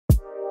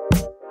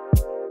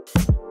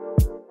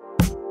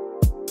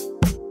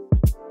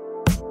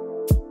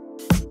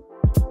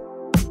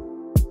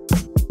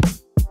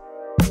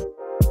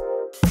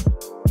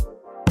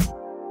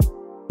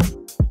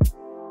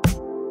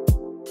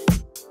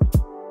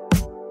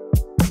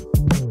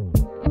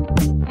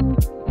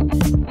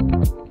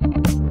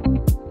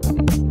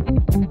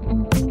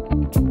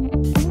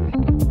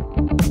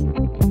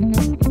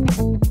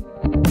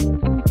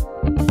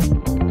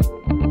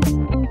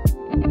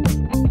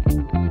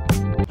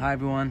Hi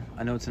everyone,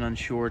 I know it's an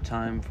unsure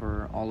time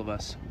for all of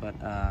us, but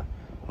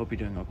hope you're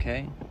doing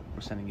okay.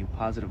 We're sending you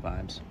positive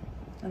vibes.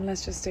 And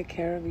let's just take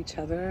care of each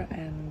other,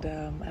 and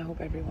I hope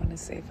everyone is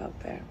safe out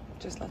there.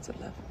 Just lots of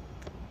love.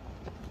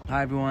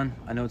 Hi everyone,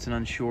 I know it's an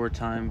unsure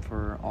time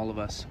for all of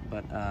us,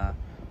 but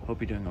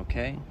hope you're doing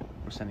okay.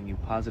 We're sending you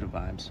positive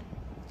vibes.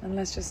 And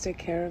let's just take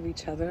care of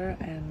each other,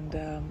 and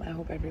I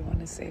hope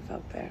everyone is safe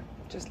out there.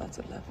 Just lots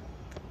of love.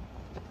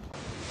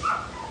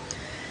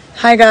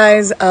 Hi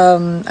guys,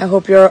 I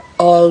hope you're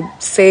all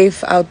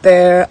safe out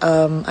there.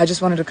 I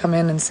just wanted to come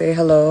in and say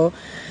hello.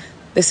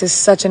 This is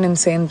such an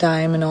insane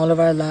time, and all of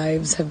our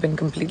lives have been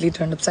completely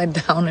turned upside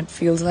down. It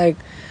feels like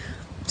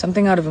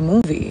something out of a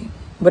movie,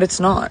 but it's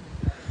not.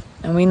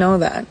 And we know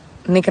that.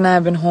 Nick and I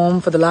have been home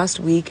for the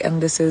last week,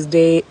 and this is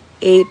day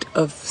 8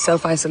 of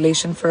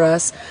self-isolation for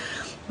us.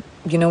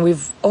 You know,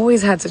 we've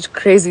always had such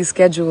crazy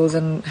schedules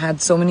and had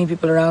so many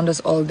people around us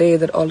all day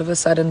that all of a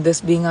sudden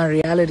this being our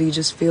reality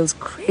just feels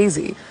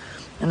crazy.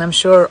 And I'm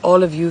sure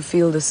all of you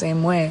feel the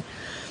same way.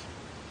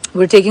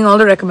 We're taking all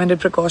the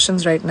recommended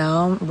precautions right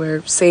now.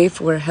 We're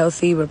safe, we're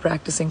healthy, we're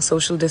practicing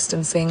social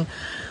distancing.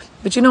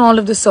 But you know, all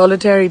of this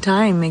solitary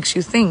time makes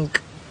you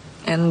think.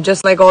 And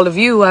just like all of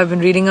you, I've been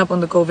reading up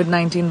on the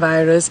COVID-19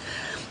 virus,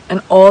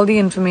 and all the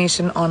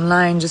information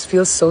online just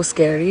feels so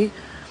scary.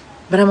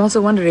 But I'm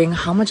also wondering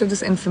how much of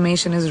this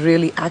information is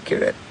really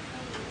accurate.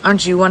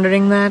 Aren't you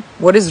wondering that?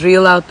 What is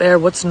real out there?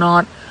 What's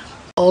not?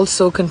 All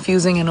so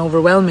confusing and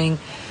overwhelming.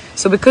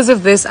 So because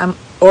of this, I'm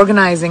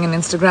organizing an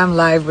Instagram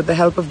Live with the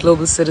help of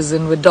Global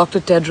Citizen with Dr.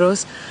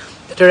 Tedros,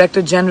 the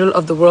Director General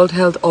of the World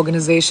Health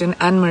Organization,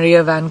 and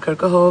Maria Van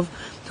Kerkhove,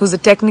 who's the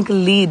technical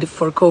lead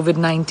for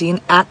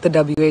COVID-19 at the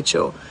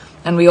WHO.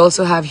 And we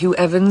also have Hugh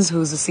Evans,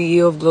 who's the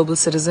CEO of Global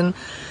Citizen.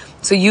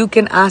 So you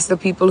can ask the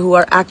people who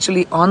are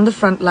actually on the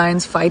front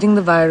lines fighting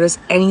the virus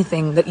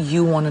anything that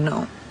you want to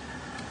know.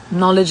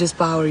 Knowledge is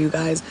power, you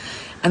guys.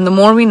 And the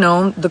more we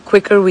know, the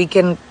quicker we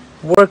can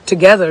work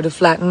together to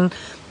flatten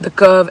the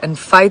curve and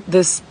fight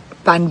this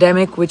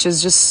pandemic, which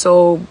is just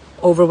so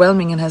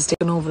overwhelming and has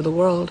taken over the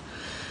world.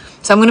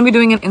 So I'm going to be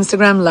doing an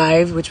Instagram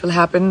Live, which will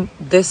happen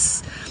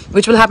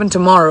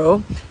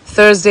tomorrow,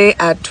 Thursday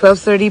at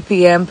 12:30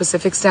 p.m.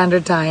 Pacific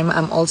Standard Time.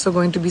 I'm also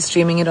going to be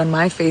streaming it on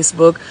my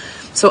Facebook.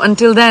 So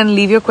until then,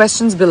 leave your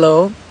questions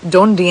below.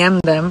 Don't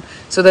DM them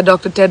so that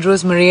Dr.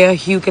 Tedros, Maria,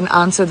 Hugh can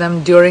answer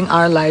them during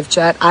our live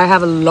chat. I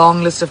have a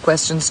long list of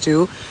questions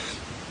too.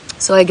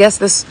 So I guess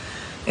this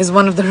is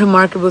one of the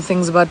remarkable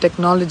things about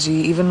technology.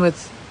 Even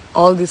with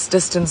all this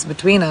distance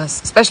between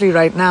us, especially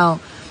right now,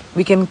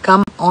 we can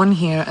come on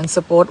here and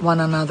support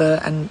one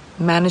another and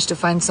manage to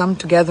find some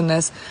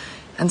togetherness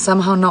and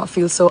somehow not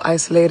feel so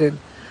isolated.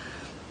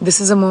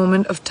 This is a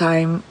moment of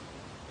time.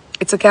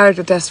 It's a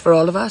character test for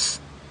all of us.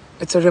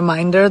 It's a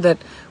reminder that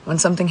when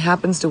something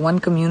happens to one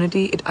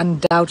community, it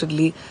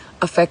undoubtedly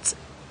affects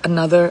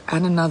another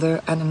and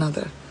another and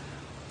another.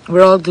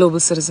 We're all global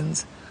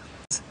citizens.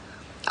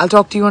 I'll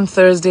talk to you on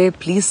Thursday.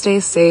 Please stay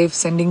safe.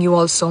 Sending you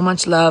all so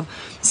much love.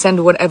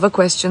 Send whatever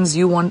questions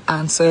you want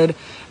answered,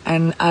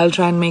 and I'll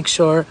try and make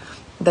sure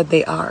that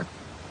they are.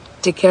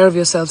 Take care of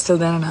yourselves till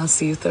then, and I'll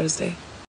see you Thursday.